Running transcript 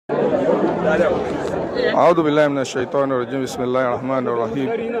أعوذ بالله من الشيطان الرجيم بسم الله الرحمن الرحيم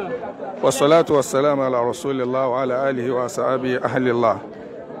والصلاة والسلام على رسول الله وعلى آله وصحبه أهل الله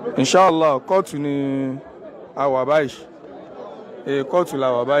إن شاء الله kóòtù ni a wà báyìí kóòtù la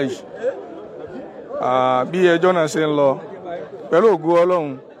wà báyìí bí ẹjọ́ náà ṣe ń lọ pẹ̀lú ògo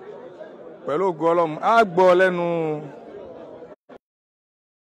Ọlọ́run á gbọ́ lẹ́nu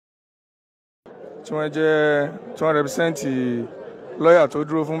tí wọ́n rẹpísẹ́ǹtì lọ́yà tó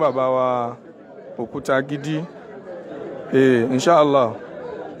dúró fún bàbá wa Òkútagidi inshallah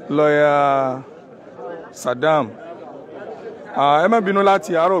lọ́yà Saddam ẹ má bínú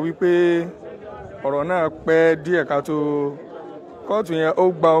láti àárọ̀ wípé ọ̀rọ̀ náà pẹ́ díẹ̀ ká tó kóòtù yẹn ó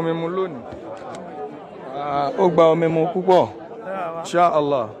gba omi mu lónìí ó gba omi mu púpọ̀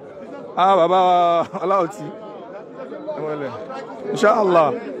inshallah bàbá aláòtí inshallah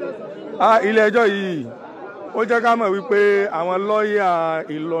ilé ẹjọ́ yìí ó jẹ́ ká mọ̀ wípé àwọn lọ́ọ̀yà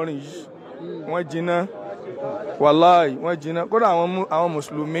Ìlọrin yìí wọ́n jiná wàláì wọ́n jiná kódà àwọn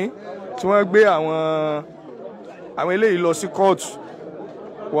mùsùlùmí tí wọ́n gbé àwọn eléyìí lọ sí kóòtù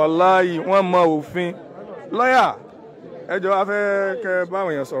wàláì wọ́n mọ òfin lọ́ọ̀yà ẹjọ́ a fẹ́ kẹ́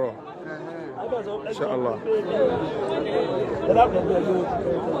báwọn èèyàn sọ̀rọ̀ inshallah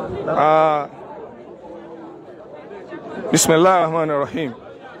bismillahir rahmanir rahim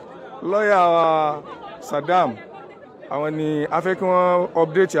lọ́yà Saddam àwọn ni a fẹ́ kí wọ́n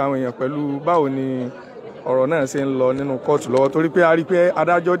update àwọn èèyàn pẹ̀lú báwo ni ọ̀rọ̀ náà ṣe ń lọ nínú kóòtù lọ́wọ́ torí pé a rí pé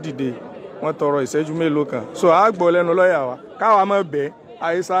adájọ́ dìde wọ́n tọrọ ìṣẹ́jú mélòó kan so a gbọ́ lẹ́nu lọ́yà wa káwa mọ̀ bẹ́ẹ̀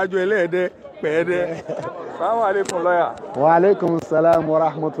àìsàájú ẹlẹ́ẹ̀dẹ́ pẹ̀ẹ́dẹ́. Assalamu alaikum lọ́yà. Wa alaikum salam wa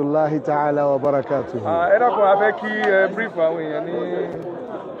rahmatullahi ta'ala wa barakatuhu. Ẹ dákun a fẹ́ kí brief àwọn èèyàn ní.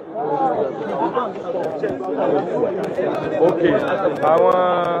 Ok àwọn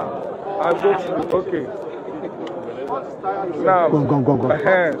agbófinró ok now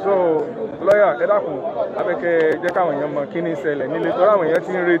so lọ́yà ẹ dákun a fẹ́ kẹ́ jẹ́ káwọn èèyàn mọ̀ kí ni ṣẹlẹ̀ nílé torí àwọn èèyàn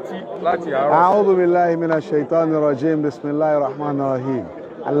ti ń retí láti àárọ̀. A'udhu billahi minash shaitanir rajim bismillahir rahmanir rahim.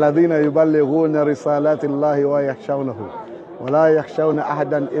 الذين يبلغون رسالات الله ويخشونه ولا يخشون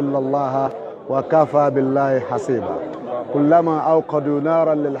أحدا إلا الله وكفى بالله حسيبا كلما أوقدوا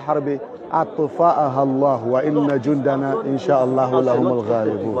نارا للحرب أطفأها الله وإن جندنا إن شاء الله لهم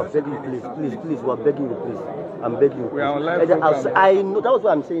الغالبون. Please, we're begging you, please. I'm begging you. I know that was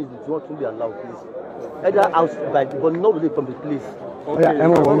what I'm saying. It's not to be allowed, please. Either outside, but not really from the place. Okay.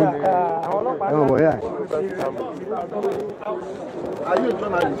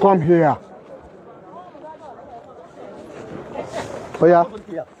 Come here. Oh yeah.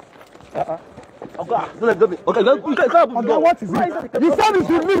 Okay, what is it? You said you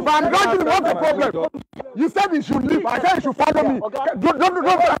should leave. I'm asking what's the problem. You said you should leave. I said you should follow me. Don't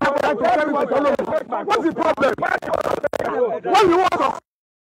follow me. What's the problem? What do you want?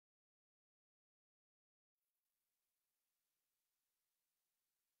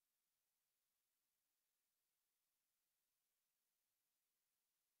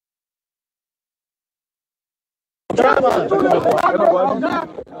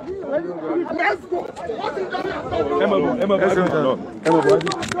 Let's go.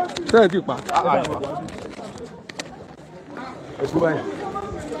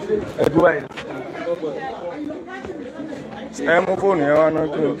 Ẹ mú fóònù yẹn wá náà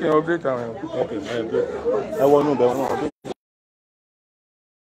kí n update àwọn èèyàn. Ẹ wọnú bẹ̀ wọ́n.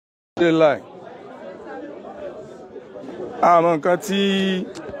 Ṣé láì? Àwọn nǹkan tí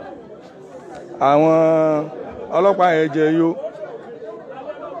àwọn ọlọ́pàá yẹn jẹ yó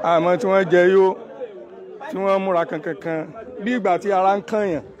àmọ́ tí wọ́n jẹ yó tí wọ́n múra kankan bí ìgbà tí ara ń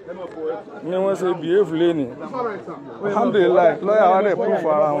kànyàn ni wọ́n ṣe behave lẹ́nìí alhamdulilayi lọ́yà wa dẹ̀ proof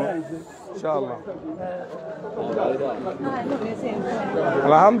ara wọn inshallah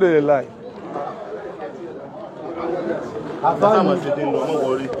alhamdulilayi.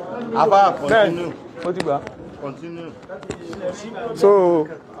 Mo ti gbà. So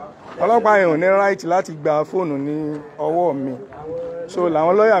ọlọ́pàá yẹn ò ní right láti gba fóònù ní ọwọ́ mi so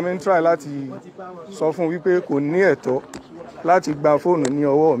làwọn lọ́yà mi ń try láti sọ fún wípé kò ní ẹ̀tọ́ láti gba fóònù ní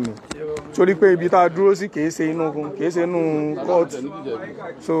ọwọ́ mi torí pé ibi tá a dúró sí kìí ṣe inú kóòtù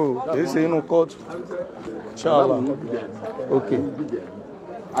so kìí ṣe inú kóòtù inshallah okay.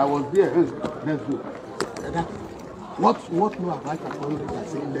 I was there. Let's go. What no advice at all that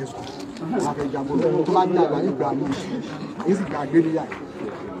say let's go.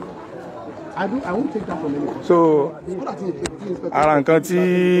 I won't take that from anyone. So ara nǹkan tí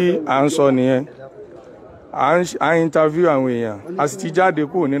à ń sọ nìyẹn à ń interview àwọn èèyàn a sì ti jáde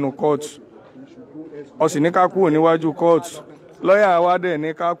kúrò nínú court ó sì ní ká kúrò níwájú court lọ́yà wa dẹ̀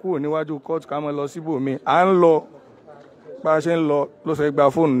ní ká kúrò níwájú court ká máa lọ síbòmí à ń lọ bá a ṣe ń lọ ló ṣe gba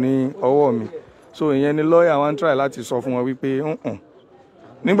fóònù ní ọwọ́ mi so ìyẹn ni lọ́ọ̀yà wa ń try láti sọ fún wọn wípé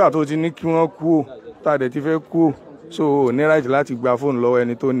nígbà tó ti ní kí wọ́n kú ò tá a dẹ̀ ti fẹ́ kú ò so ò ní right láti gba fóònù lọ́wọ́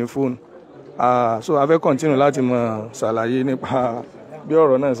ẹni tó ní fóònù so a fẹ́ continue láti mọ̀ ṣàlàyé nípa bí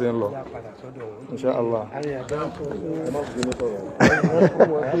ọ̀rọ̀ náà ṣe ń lọ inshallah.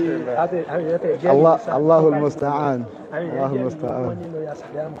 Allahul musta'an. Allahul musta'an.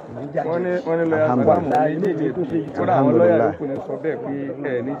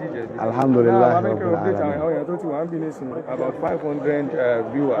 Alhamdulillah. About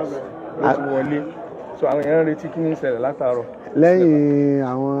 500 viewers so àwọn èèyàn retí kí ní ṣẹlẹ̀ látàárọ̀. Lẹ́yìn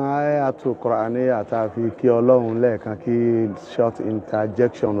àwọn ayatu Qur'ani àtàfi kí Ọlọ́run lẹ́ẹ̀kan kí short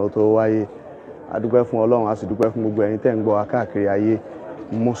interjection ó tó wáyé a dúpẹ́ fún Ọlọ́run a sì dúpẹ́ fún gbogbo ẹ̀yin tẹ́ ń gbọ́ wa káàkiri ayé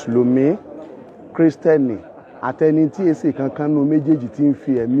mùsùlùmí kírísítẹ́nì àtẹni tí èsì kankan nu méjèèjì tí ń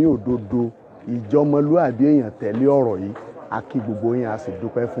fi ẹ̀mí òdodo ìjọmọlúàbí èèyàn tẹ̀lé ọ̀rọ̀ yìí a kí gbogbo yín a sì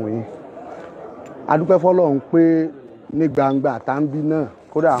dúpẹ́ fún yín a dúpẹ́ fọ́lọ́run pé ní gbangba àtàǹbí náà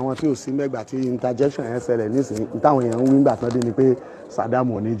kódà àwọn tí ò sí mẹ́gbà tí interjection yẹn ṣẹlẹ̀ nísìnyí táwọn èèyàn ń wí gbà tán dé ni pé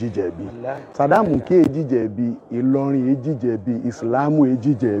Sàdámù ní jíjẹ̀bi Sàdámù kí è jíjẹ̀bi Ìlọrin è jíjẹ̀bi Ìsìlámù è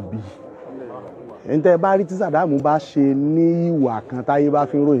jíjẹ̀bi ǹtẹ́ bá rí tí Sàdámù bá ṣe ní ìwà kan táyé bá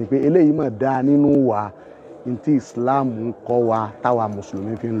fi ń ròyìn pé eléyìí mọ̀ dáa nínú wa ntí Ìsìlámù ń kọ́ wa táwa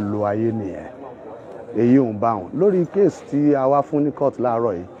mùsùlùmí fi ń lo ayé nìyẹn èyí ò ń bá wọn lórí kéèsì tí a wá fún ní court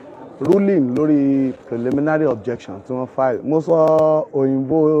láàárọ̀ yìí ruling lórí preliminary objection tí wọ́n file mo sọ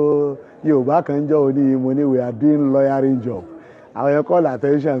òyìnbó Yorùbá kan jọ òní mo ní we are doing lawyering job àwọn yẹn call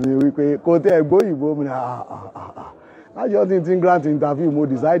attention mi wípé kò tẹ́ gbóyìnbó mi lájọ́ tí n ti grant interview mo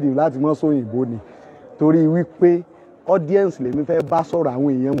decide láti mọ́ sóyìnbó ni torí wípé audience lèmi fẹ́ bá sọ̀rọ̀ àwọn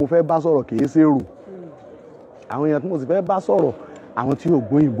èèyàn mo fẹ́ bá sọ̀rọ̀ kì í ṣe rò àwọn èèyàn tí mo sì fẹ́ bá sọ̀rọ̀ àwọn tí ò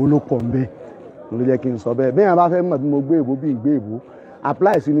gbóyìnbó ló pọ̀ ń bẹ́ẹ̀ ló jẹ́ kí n sọ bẹ́ẹ̀ bí yẹn bá fẹ́ mọ̀ bí mo gbé èbó bí n gbé èbó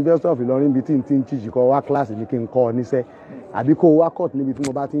apply sí University of Ilorin bí tí n ti ń tíjì kọ́ wá kíláàsì ní kí n kọ́ ọ níṣẹ́ àbí kó wá court níbi tí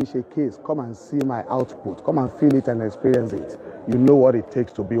mo bá ti ń ṣe case come and see my output come and feel it and experience it you know what it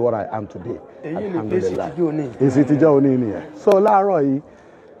takes to be what I am today. Alhamdulillah èsì tíjọ́ òní nìyẹn. So láàárọ̀ yìí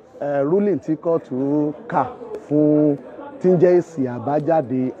ruling tí kóòtù kà fún tí ń jẹ́ èsì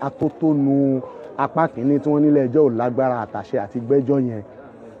àbájáde atótónu apá kìíní tí wọ́n nílé ẹjọ́ ò lágbára àtàṣe àti gbẹ́jọ́ yẹn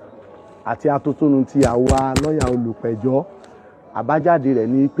àti atótónu ti àwa lọ́ọ̀yà olùpẹ̀jọ́ àbájáde rẹ̀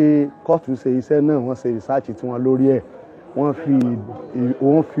ni pé kóòtù ṣe iṣẹ́ náà wọ́n ṣe rìsáàchì tí wọ́n lórí ẹ̀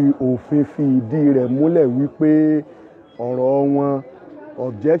wọ́n fi òfin fi ìdí rẹ̀ múlẹ̀ wípé ọ̀rọ̀ wọn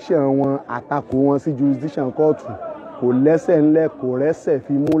objection wọn àtakò wọn sí jurisdiction kóòtù kò lẹ́sẹ̀ ńlẹ̀ kò rẹ́sẹ̀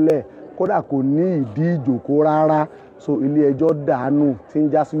fi múlẹ̀ kódà kò ní ìdí ìjòkó rárá so ilé ẹjọ́ dànù tí ń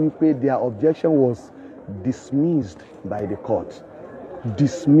já sí wípé their objection was dismissed by the court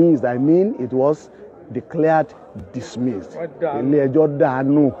dismissed I mean it was declared dismissed ilé ẹjọ́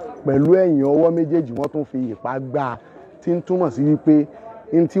dànù pẹ̀lú ẹ̀yìn ọwọ́ méjèèjì wọ́n tún fi ìpá gbá tí ń túmọ̀ sí wípé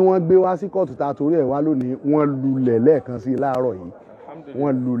n tí wọ́n gbé wá sí kóòtù ta torí ẹ̀ wá lónìí wọ́n lulẹ̀ lẹ́ẹ̀kan sí láàárọ̀ yìí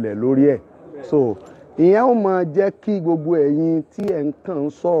wọ́n lulẹ̀ lórí ẹ̀ so ìyẹn ó máa jẹ́ kí gbogbo ẹ̀yin tí ẹ̀ ń kàn ń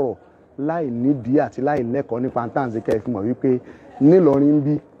sọ̀rọ̀ láì nídìí àti láì lẹ́kọ̀ọ́ nípa táǹsì kẹ́ ẹ fi mọ̀ wípé nílọrin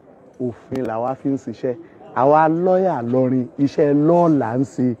bí òfin làwa fi ń ṣiṣẹ́ àwa lọ́ọ̀yà lọrin iṣẹ́ lọ́ọ̀là ń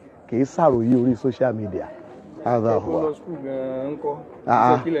ṣe kì í ṣàròyé orí social media.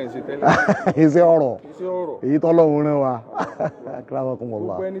 Iṣẹ́ ọ̀rọ̀ èyí tọ́lọ́run rán wa.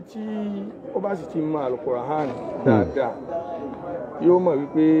 Gbogbo ẹni tí ó bá sì ti mọ Al-Qur'an dáadáa yóò mọ̀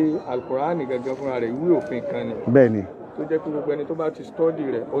wípé Al-Qur'an gangan fúnra rẹ̀ ìwé òfin kan ni. Bẹ́ẹ̀ni. Tó jẹ́ pé gbogbo ẹni tó bá ti study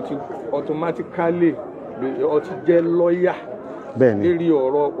rẹ̀ ó ti automatically ó ti jẹ́ lọ́ọ̀yà. Bẹ́ẹ̀ni. Lérí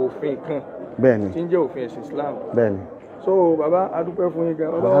ọ̀rọ̀ òfin kan. Bẹ́ẹ̀ni. Tí ń jẹ́ òfin ẹ̀sìn Islam. Bẹ́ẹ̀ni. So bàbá adúpẹ́ fún yín gan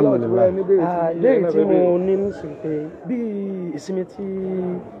ọba Ọlọ́run ti wẹ níbẹ̀ léyìí tí mo ní nísìnyí pé bí ìsinmi tí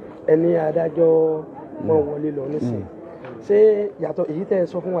ẹni adájọ́ mọ wọlé lọ nísìnyí ṣé yàtọ̀ èyí tẹ́ ẹ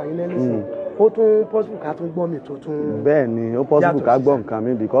sọ fún wa yín lẹ́nu nísìnyí ó tún possible ká tún gbọ́ mi tuntun. bẹ́ẹ̀ ni ó possible ká gbọ́ nǹkan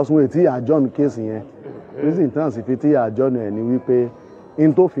mi because wọ́n ti adjourn case yẹn reason tán sì fi ti adjourn ẹ̀ ni wípé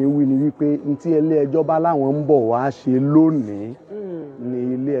n tó fi wí ni wípé n tí ilé ẹjọ́ bá láwọn ń bọ̀ wá ṣe lónìí ni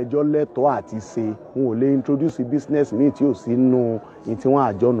ilé ẹjọ́ lẹ́tọ̀ọ́ àti ṣe wọn ò lè introduce business míì tí ò sí nù ní tí wọ́n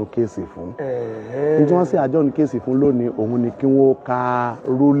adjourn case fún ní tí wọ́n sì adjourn case fún lónìí òun ni kí wọ́n ka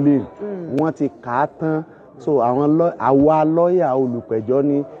ruling wọ́n ti kà á tán so àwa lọ́ọ̀yà olùpẹ̀jọ́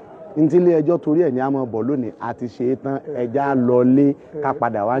ní ní tí ilé ẹjọ́ torí ẹ̀ ní àmọ́ bọ̀ lónìí àti ṣe é tán ẹja lọlé ká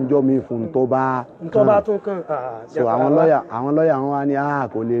padà wá ń jọ́ mi fún tó bá tún kàn. so àwọn lọ́ọ̀yà wọn wá ní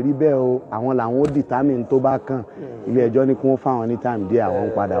kò lè rí bẹ́ẹ̀ o àwọn làwọn ó determine tó bá kàn ilé ẹjọ́ ní kí wọ́n fáwọn ní time díẹ̀ àwọn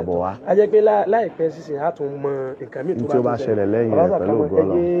ń padà bọ̀ wá. a jẹ́ pé láìpẹ́ sísìn á tún mọ nǹkan mi tó bá ṣẹlẹ̀ lẹ́yìn rẹ̀ pẹ̀lú ògo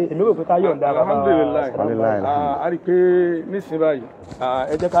Ọlọ́run. èmi rò pé ká yọ̀ǹda bàbá alhamdulilayi a rí i pé nísìnyí báyìí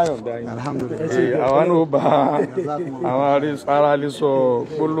ẹ jẹ́ ká yọ̀ǹda yín àwọn náà bá àwọn ará lè sọ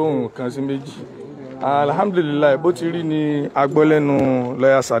gbólóhùn kan sí méjì alhamdulilayi bó ti rí ni agbọ́lẹ́nu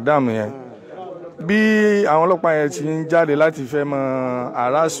lọ́yà Saddam yẹn bí àwọn ọlọ́pàá yẹn ti ń jáde láti fẹ́ mọ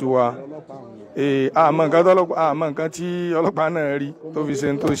àràsù wa àmọ́ nǹkan tí ọlọ́pàá náà rí tó fi ṣe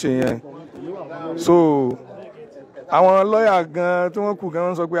ń tó ṣe yẹn so àwọn lọ́yà gan tí wọ́n kù gan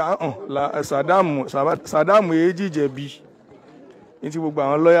wọ́n sọ pé Saddam yìí jìjẹ̀bi ní ti gbogbo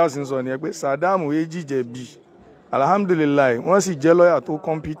àwọn lọ́yà sì ń sọ nìyẹn pé Saddam yìí jìjẹ̀bi alhamdulilayi wọ́n sì jẹ́ lọ́yà tó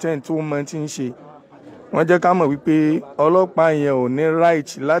competent tó mọ tí ń ṣe wọ́n jẹ́ ká mọ̀ wípé ọlọ́pàá yẹn ò ní right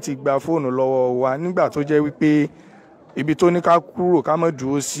láti gba fóònù lọ́wọ́ wa nígbà tó jẹ́ wípé ibi tó ní ká kúrò ká má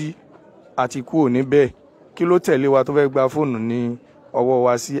dúró sí àti kúrò níbẹ̀ kí ló tẹ̀lé wa tó fẹ́ gba fóònù ní ọwọ́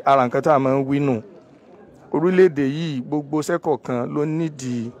wa sí ara nǹkan tá a máa ń wí nù orílẹ̀-èdè yìí gbogbo sẹ́kọ̀ kan ló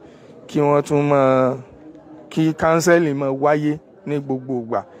nídìí kí wọ́n tún máa kí kánsẹ́lì máa wáyé ní gbogbo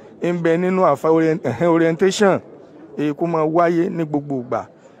ìgbà ń bẹ nínú àfa orientation kó máa wáyé ní gbogbo ìgbà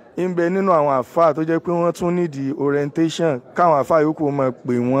ń bẹ nínú àwọn àfa tó jẹ́ pé wọ́n tún nídìí orientation káwọn àfa yòókù máa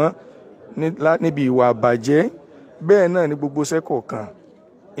pè wọ́n níbi ìwà àbàjẹ́ bẹ́ẹ̀ náà ní gbogbo sẹ́kọ̀ kan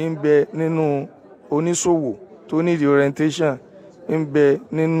ń bẹ nínú oníṣòwò tó nídìí orientation ń bẹ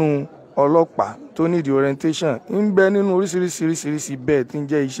nínú ọlọ́pàá tó nídìí orientation ń bẹ nínú oríṣiríṣi bẹ́ẹ̀ tí ń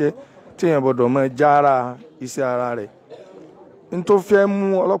jẹ́ iṣẹ́ tí èèyàn gbọ́dọ̀ máa jára iṣẹ́ ara rẹ̀ n tó fẹ́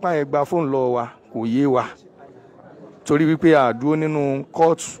mú ọlọ́pàá yẹn gba fóònù lọ́wọ́ wa kò yé wa torí wípé a dúró nínú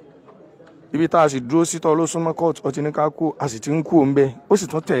kóòtù ibi tá a sì dúró sí tọ́ ló súnmọ́ kóòtù ọtí ní ká kú a sì ti ń kú òun bẹ́ẹ̀ ó sì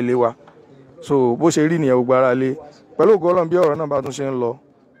tún tẹ̀lé wa so bó ṣe rí nìyẹn gbogbo ara lé pẹ̀lú ògo Ọlọ́run bí ọ̀rọ̀ náà bá tún ṣe ń lọ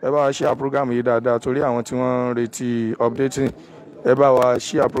ẹ bá wa share program yìí dáadáa torí àwọn tí wọ́n ń retí updating ẹ bá wa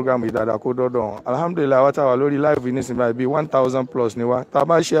share program yìí dáadáa kó dọ́dọ̀ wọn alhamdulilayi wa tá wà lórí live yìí nísìnyí bíi 1000 plus ni wa tá a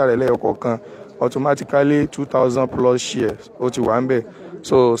bá share rẹ̀ lẹ́yọ̀kọ̀ọ̀kan automatically 2000 plus shares ó ti wà ń bẹ̀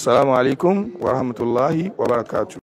so salamu alaikum wa rahmatulahi wa barakatuh.